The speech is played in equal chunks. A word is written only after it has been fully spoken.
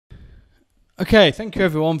Okay, thank you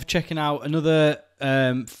everyone for checking out another,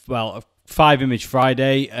 a 5-image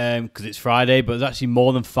Friday, because it's Friday, but there's actually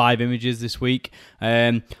more than 5 images this week.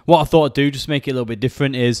 What I thought I'd do, just to make it a little bit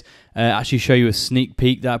different, is actually show you a sneak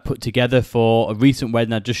peek that I put together for a recent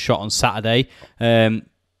wedding I just shot on Saturday.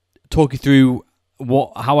 Talk you through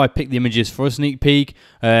how I pick the images for a sneak peek,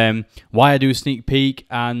 why I do a sneak peek,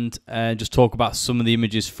 and just talk about some of the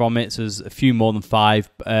images from it. So there's a few more than 5.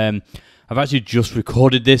 I've actually just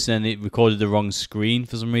recorded this and it recorded the wrong screen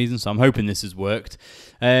for some reason, so I'm hoping this has worked.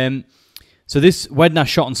 So this wedding I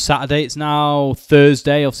shot on Saturday. It's now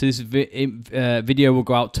Thursday. Obviously, this video will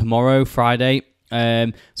go out tomorrow, Friday.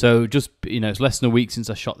 So just, it's less than a week since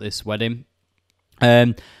I shot this wedding.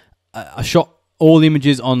 I shot all the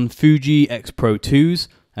images on Fuji X-Pro2s,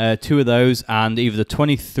 2 of those, and either the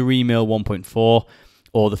 23mm 1.4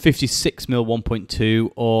 or the 56mm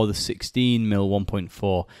 1.2 or the 16mm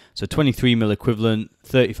 1.4. So 23mm equivalent,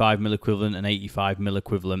 35mm equivalent, and 85mm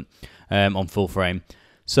equivalent on full frame.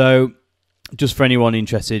 So just for anyone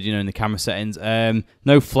interested, in the camera settings,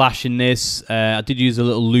 no flash in this. I did use a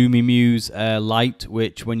little Lumimuse light,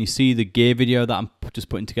 which when you see the gear video that I'm just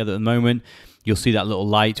putting together at the moment, you'll see that little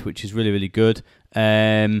light, which is really, really good.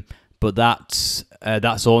 But that's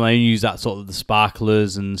all. I only use that sort of the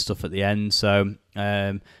sparklers and stuff at the end, so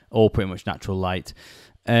all pretty much natural light.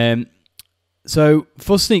 So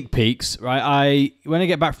for sneak peeks, right? When I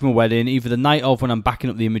get back from a wedding, either the night of when I'm backing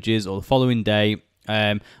up the images or the following day,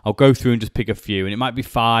 I'll go through and just pick a few, and it might be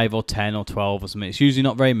 5 or 10 or 12 or something. It's usually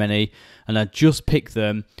not very many, and I just pick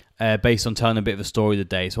them based on telling a bit of a story of the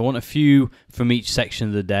day. So I want a few from each section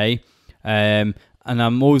of the day. And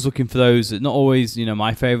I'm always looking for those that not always,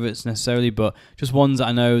 my favorites necessarily, but just ones that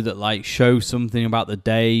I know that show something about the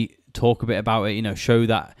day, talk a bit about it, show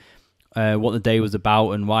that what the day was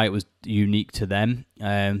about and why it was unique to them.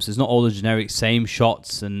 So it's not all the generic same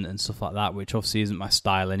shots and stuff like that, which obviously isn't my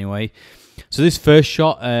style anyway. So this first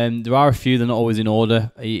shot, there are a few, they're not always in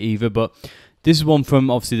order either, but this is one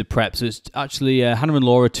from obviously the prep. So it's actually Hannah and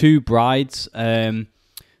Laura, 2 brides,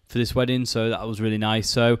 for this wedding, so that was really nice.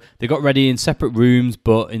 So they got ready in separate rooms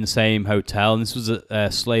but in the same hotel, and this was at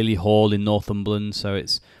Slaley Hall in Northumberland, so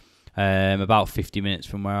it's about 50 minutes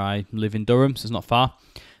from where I live in Durham, so it's not far.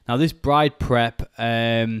 Now this bride prep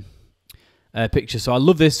picture, so I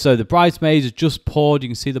love this. So the bridesmaids have just poured, you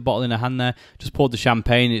can see the bottle in her hand there, just poured the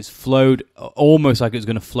champagne. It's flowed almost like it was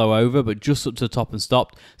going to flow over, but just up to the top and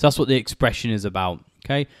stopped. So that's what the expression is about.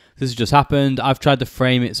 Okay, this has just happened. I've tried to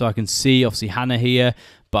frame it so I can see obviously Hannah here,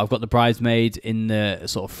 but I've got the bridesmaid in the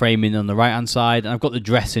sort of framing on the right hand side, and I've got the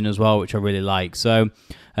dressing as well, which I really like. So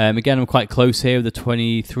again, I'm quite close here with the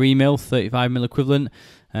 23mm 35mm equivalent,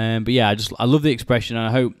 but yeah, I love the expression, and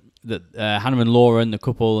I hope that Hannah and Laura and the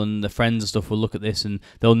couple and the friends and stuff will look at this and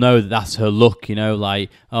they'll know that that's her look, like,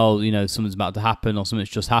 oh, something's about to happen or something's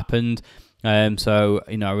just happened. So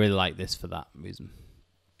I really like this for that reason.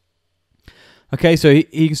 Okay, so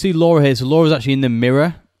you can see Laura here. So Laura's actually in the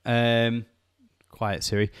mirror. Quiet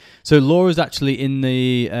Siri. So Laura's actually in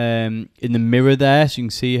the mirror there, so you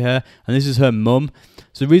can see her, and this is her mum.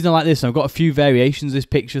 So the reason I like this, I've got a few variations of this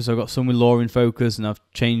picture. So I've got some with Laura in focus, and I've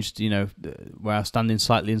changed, where I'm standing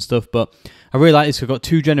slightly and stuff. But I really like this. I've got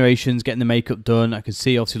 2 generations getting the makeup done. I can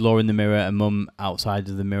see obviously Laura in the mirror and mum outside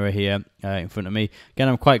of the mirror here in front of me. Again,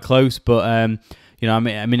 I'm quite close, but I'm in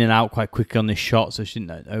and out quite quickly on this shot, so I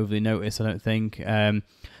shouldn't overly notice, I don't think.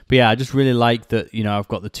 But yeah, I just really like that, I've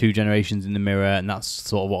got the 2 generations in the mirror, and that's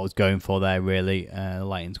sort of what I was going for there, really. The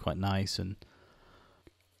lighting's quite nice.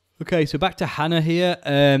 Okay, so back to Hannah here.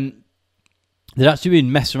 They'd actually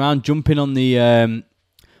been messing around, jumping on the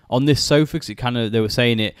on this sofa, because they were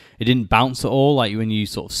saying it didn't bounce at all. Like when you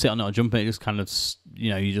sort of sit on it or jump on it, just kind of,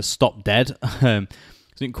 you just stop dead. I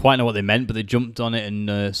didn't quite know what they meant, but they jumped on it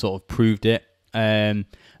and sort of proved it. And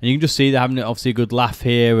you can just see they're having obviously a good laugh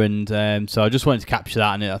here, and so I just wanted to capture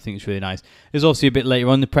that, and I think it's really nice. There's obviously a bit later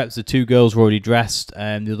on in the preps, the 2 girls were already dressed,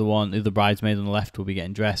 and the other bridesmaid on the left will be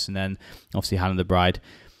getting dressed, and then obviously Hannah the bride.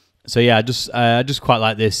 So yeah, I just quite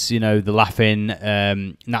like this, the laughing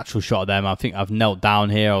natural shot of them. I think I've knelt down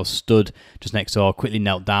here, I was stood just next door, quickly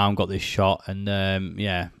knelt down, got this shot, and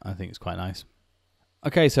yeah, I think it's quite nice.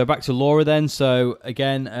 Okay, so back to Laura then. So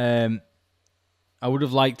again, I would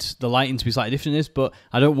have liked the lighting to be slightly different in this, but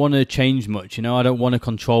I don't want to change much, I don't want to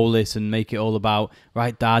control this and make it all about,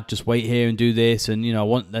 right, Dad, just wait here and do this, and, I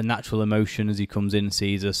want the natural emotion as he comes in and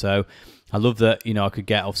sees her. So I love that, I could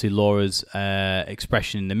get, obviously, Laura's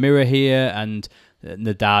expression in the mirror here, and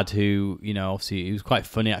the dad who, obviously, he was quite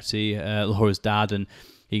funny, actually, Laura's dad, and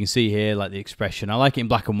You can see here like the expression. I like it in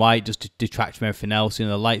black and white just to detract from everything else. You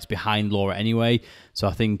know, the light's behind Laura anyway, so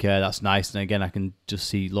I think that's nice. And again, I can just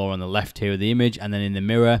see Laura on the left here of the image, and then in the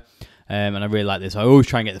mirror. And I really like this. I always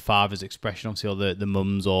try and get the father's expression, obviously, or the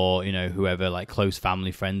mums, or you know, whoever, like close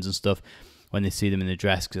family, friends and stuff, when they see them in the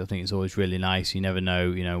dress, because I think it's always really nice. You never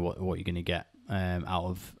know, you know, what you're going to get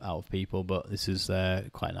out of people, but this is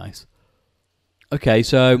quite nice. Okay,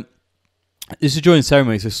 so this is during the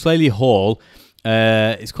ceremony. So Slaley Hall,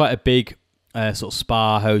 it's quite a big sort of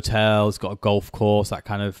spa hotel. It's got a golf course, that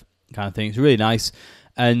kind of thing. It's really nice.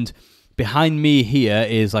 And behind me here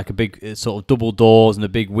is like a big sort of double doors and a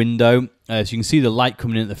big window. So you can see the light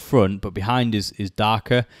coming in at the front, but behind is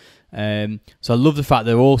darker. So I love the fact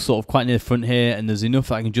they're all sort of quite near the front here, and there's enough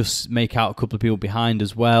that I can just make out a couple of people behind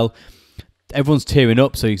as well. Everyone's tearing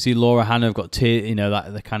up, so you see Laura, Hannah have got tear, you know,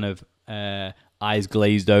 that the kind of eyes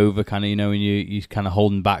glazed over, kind of, you know, when you kind of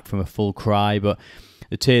holding back from a full cry, but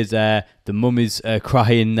the tears there. The mum is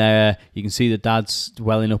crying there. You can see the dad's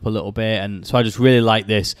welling up a little bit, and so I just really like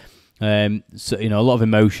this. So you know, a lot of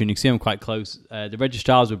emotion. You can see them quite close. The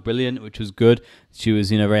registrars were brilliant, which was good. She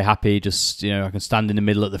was, you know, very happy. Just, you know, I can stand in the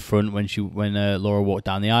middle at the front when Laura walked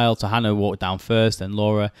down the aisle. So Hannah walked down first, then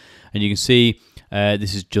Laura, and you can see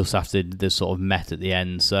this is just after the sort of met at the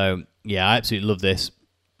end. So yeah, I absolutely love this.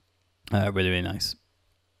 Really, really nice.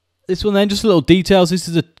 This one then, just little details. This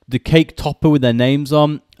is the cake topper with their names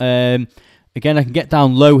on. Again, I can get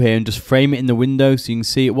down low here and just frame it in the window so you can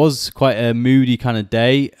see it was quite a moody kind of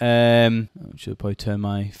day. I should probably turn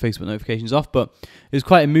my Facebook notifications off, but it was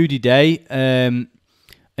quite a moody day. And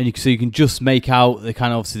so you can just make out the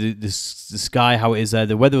kind of, obviously, the sky, how it is there.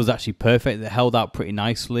 The weather was actually perfect. It held out pretty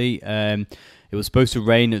nicely. It was supposed to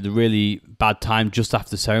rain at the really bad time just after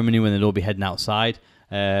the ceremony when they'd all be heading outside.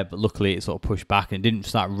 But luckily it sort of pushed back and it didn't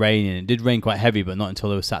start raining. It did rain quite heavy, but not until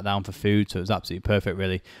they were sat down for food. So it was absolutely perfect,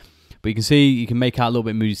 really. But you can see, you can make out a little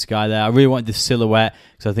bit moody sky there. I really wanted this silhouette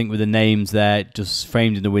because I think with the names there, just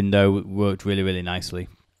framed in the window, it worked really, really nicely.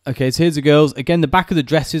 Okay, so here's the girls. Again, the back of the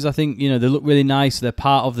dresses, I think, you know, they look really nice. They're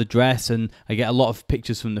part of the dress, and I get a lot of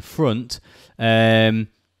pictures from the front, but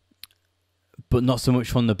not so much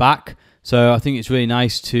from the back. So I think it's really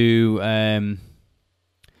nice to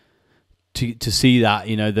see that,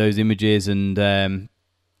 you know, those images. And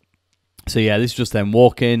so yeah, this is just them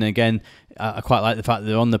walking. Again, I quite like the fact that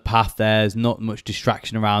they're on the path there. There's not much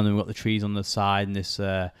distraction around them. We've got the trees on the side, and this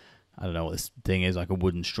I don't know what this thing is, like a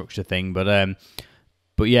wooden structure thing, but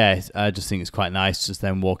yeah, I just think it's quite nice just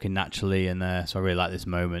them walking naturally, and so I really like this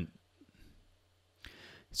moment.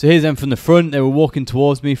 So here's them from the front. They were walking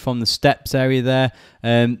towards me from the steps area there.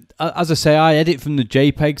 As I say, I edit from the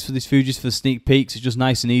JPEGs for these Fujis for the sneak peeks. It's just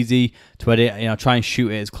nice and easy to edit. You know, I try and shoot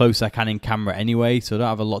it as close as I can in camera anyway, so I don't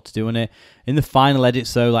have a lot to do on it. In the final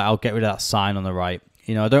edits, though, like I'll get rid of that sign on the right.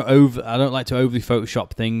 You know, I don't like to overly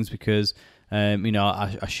Photoshop things because you know,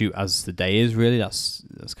 I shoot as the day is, really. That's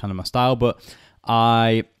kind of my style, but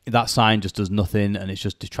that sign just does nothing, and it's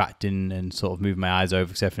just detracting and sort of moving my eyes over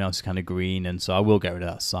because everything else is kind of green, and so I will get rid of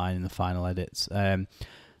that sign in the final edits.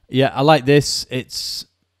 Yeah, I like this.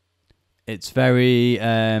 It's very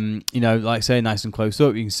you know, like I say, nice and close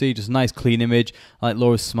up. You can see just a nice clean image. I like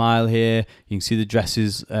Laura's smile here. You can see the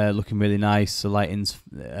dresses looking really nice. The lighting's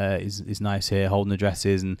is nice here, holding the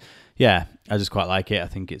dresses, and yeah, I just quite like it. I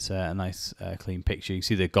think it's a nice clean picture. You can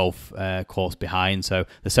see the golf course behind. So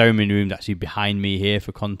the ceremony room's actually behind me here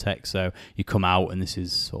for context. So you come out, and this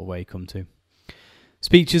is sort of where you come to.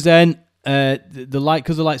 Speeches then. The light,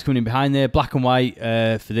 because the light's coming in behind there, black and white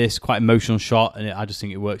for this, quite emotional shot, and I just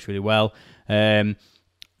think it works really well.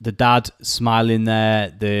 The dad smiling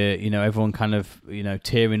there, you know, everyone kind of, you know,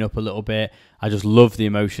 tearing up a little bit. I just love the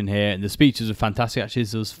emotion here, and the speeches are fantastic. Actually,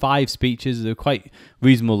 there was 5 speeches. They were quite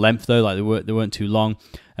reasonable length though, like they weren't too long.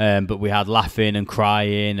 But we had laughing and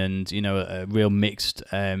crying, and you know, a real mixed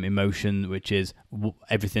emotion, which is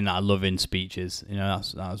everything that I love in speeches. You know,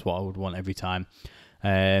 that's what I would want every time.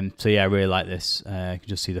 So yeah, I really like this. You can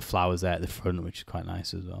just see the flowers there at the front, which is quite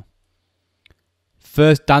nice as well.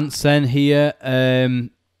 First dance then here.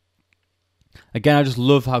 Again, I just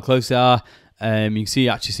love how close they are. You can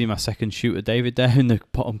actually see my second shooter, David, there in the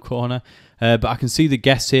bottom corner. But I can see the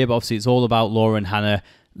guests here, but obviously it's all about Laura and Hannah,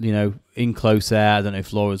 you know, in close there. I don't know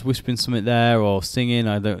if Laura's whispering something there or singing.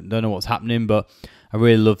 I don't know what's happening, but I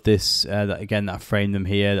really love this, that I framed them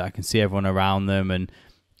here, that I can see everyone around them, and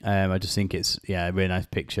I just think it's, yeah, a really nice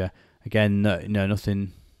picture. Again, no,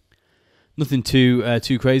 nothing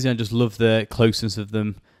too crazy. I just love the closeness of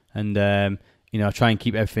them, and you know, I try and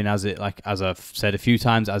keep everything as I've said a few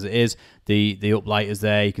times, as it is. The uplight is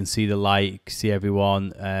there. You can see the light, you can see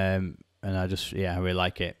everyone, and I really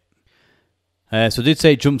like it. So I did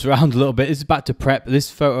say it jumps around a little bit. This is back to prep. This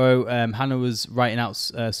photo, Hannah was writing out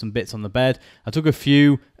some bits on the bed. I took a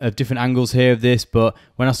few of different angles here of this, but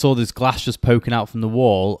when I saw this glass just poking out from the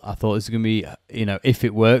wall, I thought this is going to be, you know, if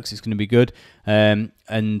it works, it's going to be good. And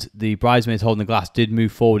the bridesmaids holding the glass did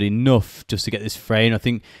move forward enough just to get this frame. I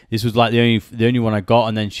think this was like the only one I got,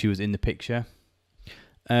 and then she was in the picture.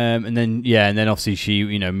 And then obviously she,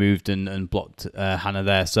 you know, moved and blocked Hannah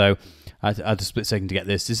there. So I had a split second to get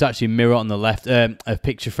this. This is actually a mirror on the left, a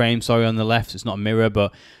picture frame, sorry, on the left. It's not a mirror,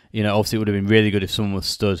 but, you know, obviously it would have been really good if someone was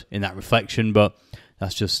stood in that reflection, but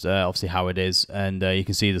that's just obviously how it is. And you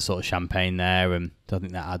can see the sort of champagne there, and I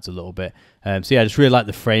think that adds a little bit. So yeah, I just really like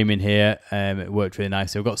the frame in here. It worked really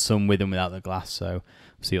nicely. I've got some with and without the glass, so we'll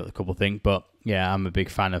see what the couple think. But yeah, I'm a big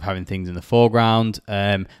fan of having things in the foreground,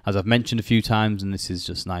 as I've mentioned a few times, and this is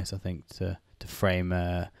just nice, I think, to frame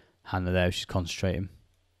Hannah there. She's concentrating.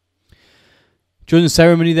 During the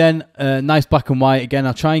ceremony then, nice black and white. Again,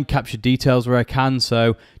 I'll try and capture details where I can.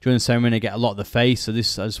 So during the ceremony, I get a lot of the face. So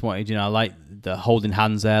this, I just wanted, you know, I like the holding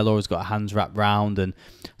hands there. Laura's got her hands wrapped round. And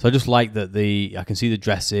so I just like that I can see the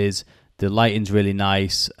dresses. The lighting's really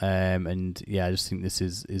nice. And yeah, I just think this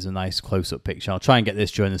is a nice close-up picture. I'll try and get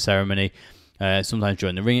this during the ceremony. Sometimes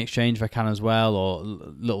during the ring exchange if I can as well, or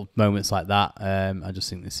little moments like that. I just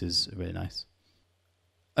think this is really nice.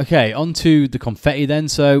 Okay, on to the confetti then.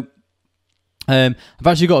 So I've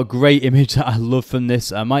actually got a great image that I love from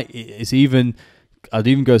this. I'd even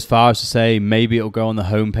go as far as to say maybe it'll go on the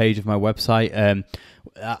homepage of my website.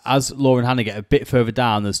 As Laura and Hannah get a bit further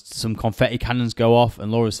down, there's some confetti cannons go off,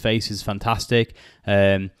 and Laura's face is fantastic.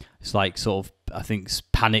 It's like sort of, I think,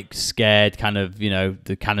 panicked, scared, kind of, you know,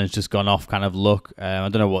 the cannon's just gone off kind of look. I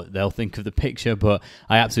don't know what they'll think of the picture, but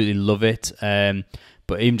I absolutely love it.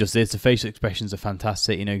 But even just this, the facial expressions are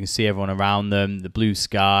fantastic. You know, you can see everyone around them, the blue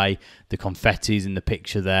sky, the confetti's in the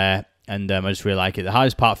picture there. And I just really like it. The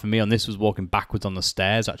hardest part for me on this was walking backwards on the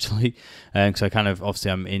stairs, actually. Because I kind of,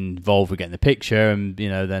 obviously, I'm involved with getting the picture, and, you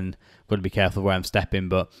know, then I've got to be careful where I'm stepping.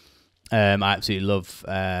 But I absolutely love,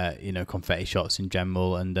 you know, confetti shots in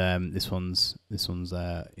general. And this one's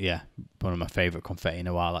yeah, one of my favourite confetti in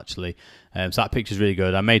a while, actually. So that picture's really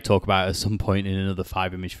good. I may talk about it at some point in another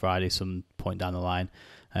 5-Image Friday, some point down the line.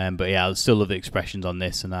 But yeah, I still love the expressions on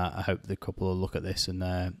this, and I hope the couple will look at this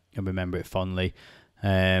and remember it fondly.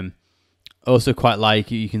 Also quite like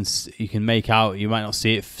you can make out, you might not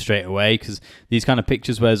see it straight away, because these kind of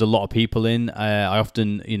pictures where there's a lot of people in, I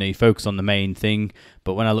often, you know, you focus on the main thing,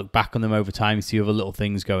 but when I look back on them over time, you see other little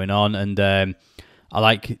things going on. And I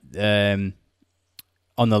like on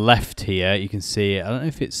the left here, you can see, I don't know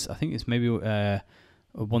if it's, I think it's maybe one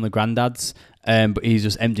of the granddads, but he's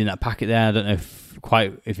just emptying that packet there. I don't know if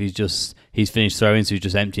he's finished throwing, so he's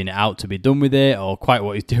just emptying it out to be done with it, or quite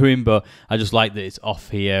what he's doing. But I just like that it's off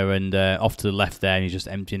here and off to the left there, and he's just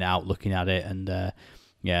emptying it out, looking at it, and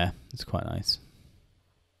yeah, it's quite nice.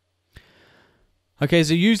 Okay,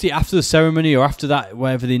 so usually after the ceremony or after that,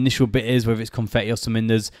 wherever the initial bit is, whether it's confetti or something,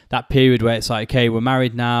 there's that period where it's like, okay, we're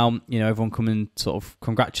married now, you know, everyone come and sort of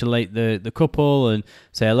congratulate the couple and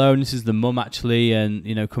say hello, and this is the mum actually, and,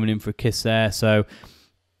 you know, coming in for a kiss there. So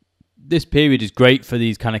this period is great for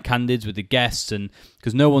these kind of candids with the guests, and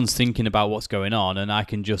because no one's thinking about what's going on, and I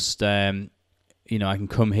can just, you know, I can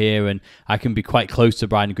come here and I can be quite close to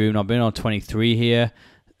bride and groom. I've been on 23 here.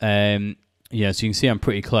 Yeah, so you can see I'm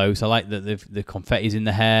pretty close. I like that the confetti's in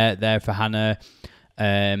the hair there for Hannah.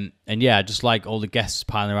 And yeah, I just like all the guests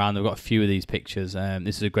piling around. I've got a few of these pictures.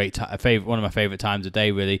 This is a great one of my favourite times of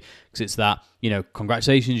day, really, because it's that, you know,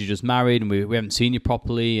 congratulations, you're just married, and we haven't seen you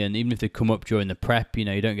properly. And even if they come up during the prep, you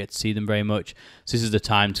know, you don't get to see them very much. So this is the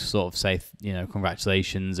time to sort of say, you know,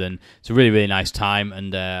 congratulations. And it's a really, really nice time.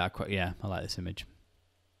 And I like this image.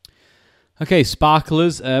 Okay,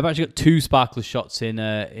 sparklers. I've actually got 2 sparkler shots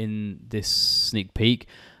in this sneak peek.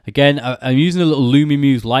 Again, I'm using a little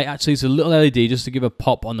Lumimuse light, actually. It's a little LED just to give a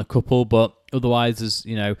pop on the couple, but otherwise, there's,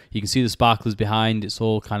 you know, you can see the sparklers behind. It's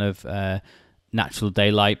all kind of natural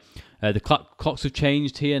daylight. The clocks have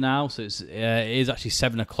changed here now, so it is actually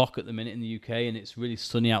 7 o'clock at the minute in the UK, and it's really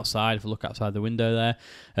sunny outside if you look outside the window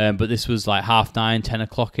there. But this was like 9:30, 10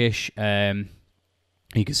 o'clock-ish.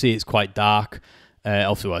 You can see it's quite dark.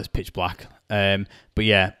 Obviously, well, it's pitch black. But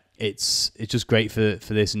yeah, it's just great for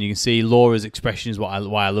this, and you can see Laura's expression is why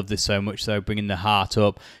I love this so much. So bringing the heart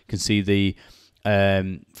up, you can see the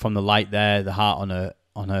from the light there, the heart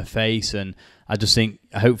on her face, and I just think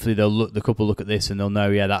hopefully the couple look at this and they'll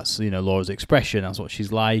know, yeah, that's, you know, Laura's expression, that's what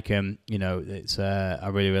she's like, and you know, it's I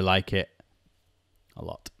really, really like it a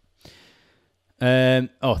lot.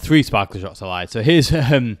 3 sparkler shots I lied. So here's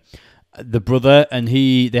the brother, and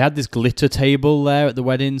they had this glitter table there at the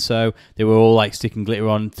wedding, so they were all like sticking glitter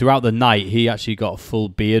on throughout the night. He actually got a full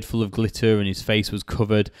beard full of glitter, and his face was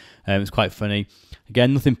covered. It was quite funny.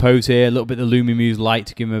 Again, nothing posed here. A little bit of the Lumimuse light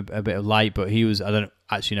to give him a bit of light, but I don't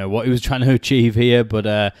actually know what he was trying to achieve here, but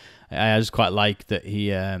I just quite like that he,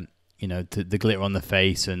 the glitter on the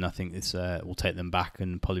face, and I think this will take them back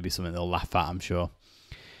and probably be something they'll laugh at, I'm sure.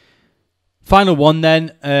 Final one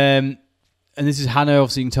then. And this is Hannah,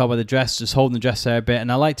 obviously you can tell by the dress, just holding the dress there a bit.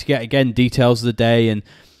 And I like to get, again, details of the day. And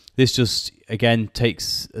this just, again,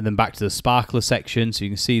 takes them back to the sparkler section. So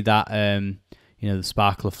you can see that, the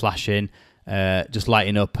sparkler flashing, just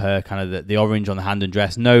lighting up her kind of the orange on the hand and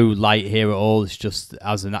dress. No light here at all. It's just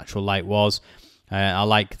as the natural light was. I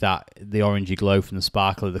like that, the orangey glow from the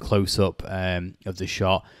sparkler, the close-up of the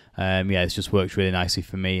shot. It's just worked really nicely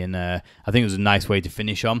for me. And I think it was a nice way to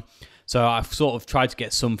finish on. So I've sort of tried to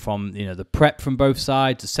get some from, the prep from both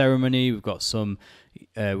sides, the ceremony. We've got some,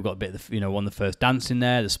 we've got a bit of the, one of the first dance in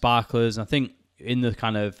there, the sparklers. And I think in the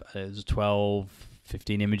kind of, there's 12,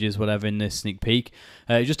 15 images, whatever, in this sneak peek.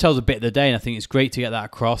 It just tells a bit of the day, and I think it's great to get that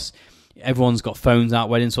across. Everyone's got phones out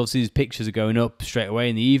wedding, so obviously these pictures are going up straight away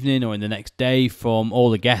in the evening or in the next day from all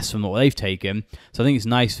the guests from what they've taken. So I think it's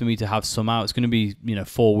nice for me to have some out. It's going to be,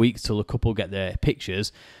 4 weeks till a couple get their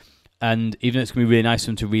pictures. And even though it's going to be really nice for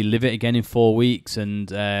them to relive it again in 4 weeks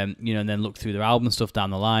and, and then look through their album stuff down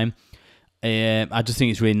the line, I just think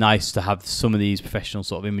it's really nice to have some of these professional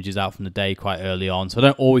sort of images out from the day quite early on. So I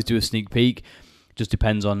don't always do a sneak peek. It just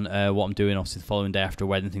depends on what I'm doing, obviously, the following day after a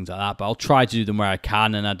wedding, things like that. But I'll try to do them where I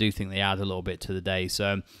can, and I do think they add a little bit to the day.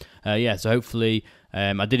 So, so hopefully,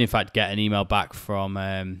 I did, in fact, get an email back from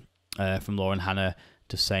Laura and Hannah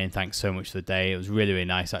just saying thanks so much for the day. It was really, really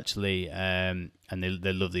nice, actually. And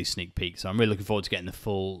they love these sneak peeks. So I'm really looking forward to getting the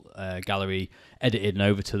full gallery edited and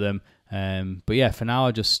over to them. But yeah, for now,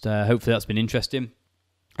 I just hopefully that's been interesting.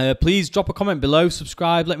 Please drop a comment below,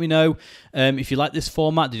 subscribe, let me know if you like this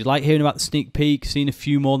format. Did you like hearing about the sneak peek, seeing a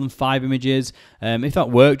few more than 5 images? If that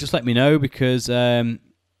worked, just let me know, because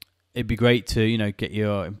it'd be great to get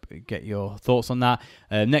your thoughts on that.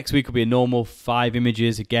 Next week will be a normal 5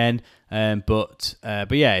 images again. But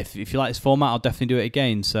yeah, if you like this format, I'll definitely do it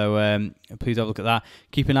again. So please have a look at that.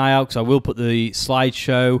 Keep an eye out, because I will put the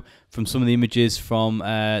slideshow from some of the images from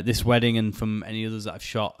this wedding and from any others that I've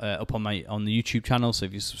shot up on the YouTube channel. So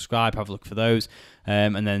if you subscribe, have a look for those.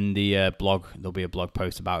 And then the blog, there'll be a blog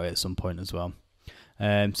post about it at some point as well.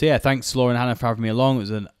 So yeah, thanks Laura and Hannah for having me along. It was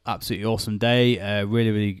an absolutely awesome day,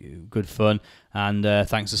 really, really good fun. And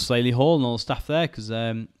thanks to Slaley Hall and all the staff there, because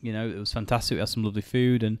it was fantastic. We had some lovely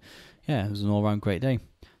food, and yeah, it was an all-round great day.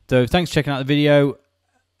 So thanks for checking out the video.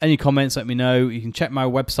 Any comments, let me know. You can check my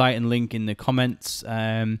website and link in the comments.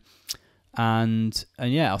 And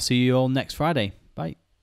yeah, I'll see you all next Friday.